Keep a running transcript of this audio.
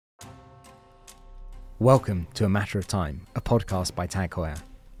Welcome to A Matter of Time, a podcast by TAG Heuer.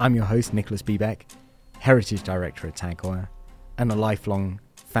 I'm your host, Nicholas Biebeck, Heritage Director at TAG Heuer, and a lifelong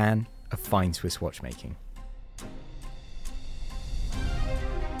fan of fine Swiss watchmaking.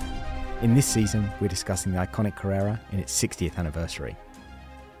 In this season, we're discussing the iconic Carerra in its 60th anniversary.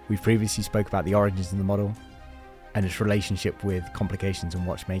 We previously spoke about the origins of the model and its relationship with complications in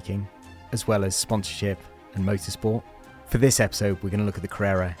watchmaking, as well as sponsorship and motorsport. For this episode, we're going to look at the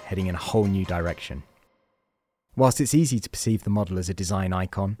Carerra heading in a whole new direction. Whilst it's easy to perceive the model as a design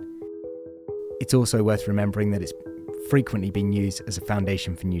icon, it's also worth remembering that it's frequently been used as a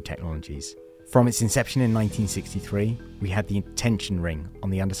foundation for new technologies. From its inception in 1963, we had the tension ring on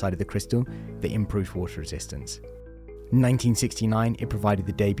the underside of the crystal that improved water resistance. In 1969, it provided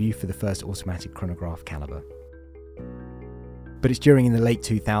the debut for the first automatic chronograph caliber. But it's during in the late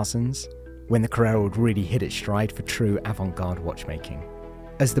 2000s when the Carerra would really hit its stride for true avant-garde watchmaking.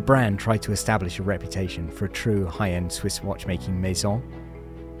 As the brand tried to establish a reputation for a true high-end Swiss watchmaking maison,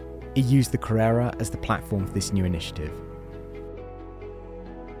 it used the Carerra as the platform for this new initiative.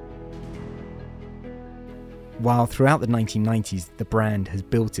 While throughout the 1990s the brand has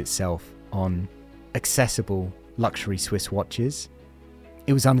built itself on accessible luxury Swiss watches,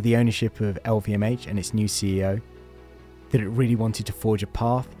 it was under the ownership of LVMH and its new CEO that it really wanted to forge a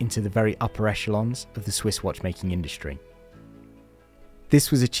path into the very upper echelons of the Swiss watchmaking industry. This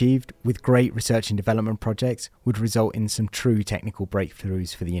was achieved with great research and development projects would result in some true technical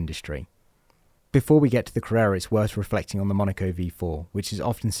breakthroughs for the industry. Before we get to the Carerra, it's worth reflecting on the Monaco V4, which is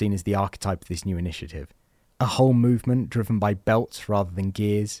often seen as the archetype of this new initiative. A whole movement driven by belts rather than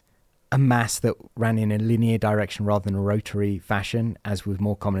gears, a mass that ran in a linear direction rather than a rotary fashion, as was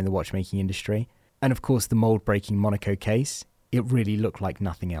more common in the watchmaking industry, and of course the mould-breaking Monaco case. It really looked like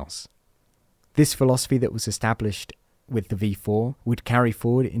nothing else. This philosophy that was established with the V4 would carry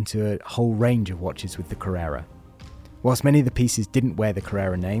forward into a whole range of watches with the Carerra. Whilst many of the pieces didn't wear the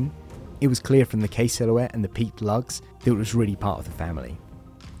Carerra name, it was clear from the case silhouette and the peaked lugs that it was really part of the family.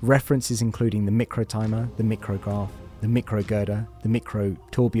 References including the micro timer, the micrograph, the micro girder, the micro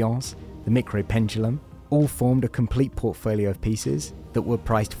tourbillons, the micro pendulum, all formed a complete portfolio of pieces that were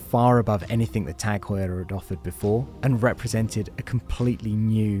priced far above anything that TAG Heuer had offered before and represented a completely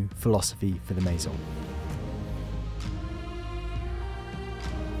new philosophy for the maison.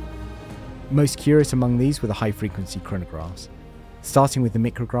 Most curious among these were the high-frequency chronographs, starting with the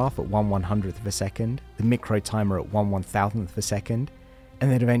micrograph at 1/100th of a second, the micro timer at 1/1000th of a second,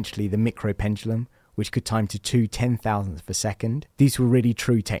 and then eventually the micro pendulum, which could time to 2/10,000th of a second. These were really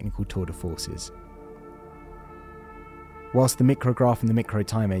true technical tour de forces. Whilst the micrograph and the micro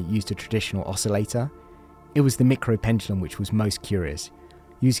timer used a traditional oscillator, it was the micro pendulum which was most curious,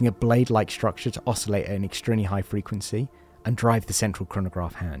 using a blade-like structure to oscillate at an extremely high frequency and drive the central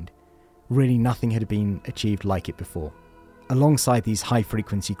chronograph hand. Really nothing had been achieved like it before. Alongside these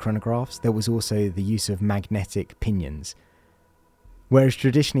high-frequency chronographs, there was also the use of magnetic pinions. Whereas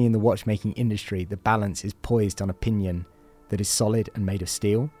traditionally in the watchmaking industry, the balance is poised on a pinion that is solid and made of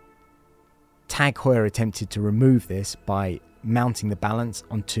steel, TAG Heuer attempted to remove this by mounting the balance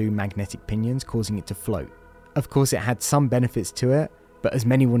on two magnetic pinions, causing it to float. Of course, it had some benefits to it, but as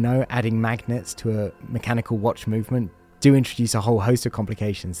many will know, adding magnets to a mechanical watch movement do introduce a whole host of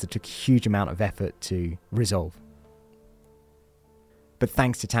complications that took a huge amount of effort to resolve. But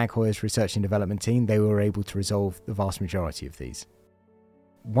thanks to TAG Heuer's research and development team, they were able to resolve the vast majority of these.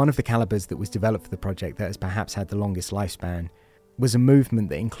 One of the calibers that was developed for the project that has perhaps had the longest lifespan was a movement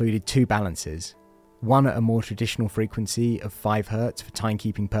that included two balances, one at a more traditional frequency of 5 Hz for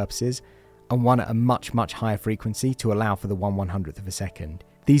timekeeping purposes, and one at a much higher frequency to allow for the 1/100th of a second.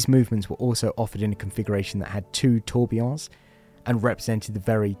 These movements were also offered in a configuration that had 2 tourbillons and represented the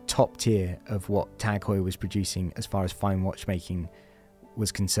very top tier of what TAG Heuer was producing as far as fine watchmaking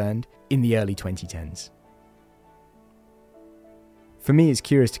was concerned in the early 2010s. For me, it's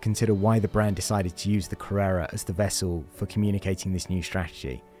curious to consider why the brand decided to use the Carerra as the vessel for communicating this new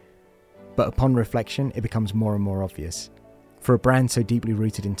strategy. But upon reflection, it becomes more and more obvious. For a brand so deeply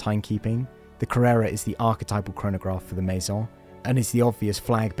rooted in timekeeping, the Carerra is the archetypal chronograph for the maison, and is the obvious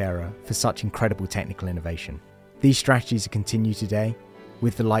flag bearer for such incredible technical innovation. These strategies continue today,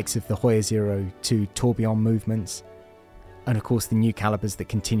 with the likes of the Heuer 02 tourbillon movements, and of course the new calibers that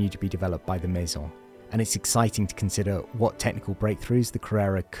continue to be developed by the maison. And it's exciting to consider what technical breakthroughs the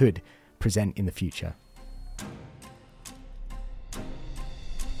Carerra could present in the future.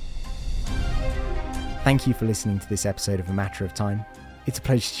 Thank you for listening to this episode of A Matter of Time. It's a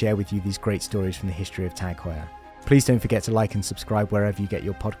pleasure to share with you these great stories from the history of TAG Heuer. Please don't forget to like and subscribe wherever you get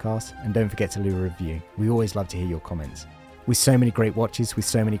your podcasts, and don't forget to leave a review. We always love to hear your comments. With so many great watches, with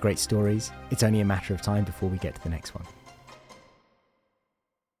so many great stories, it's only a matter of time before we get to the next one.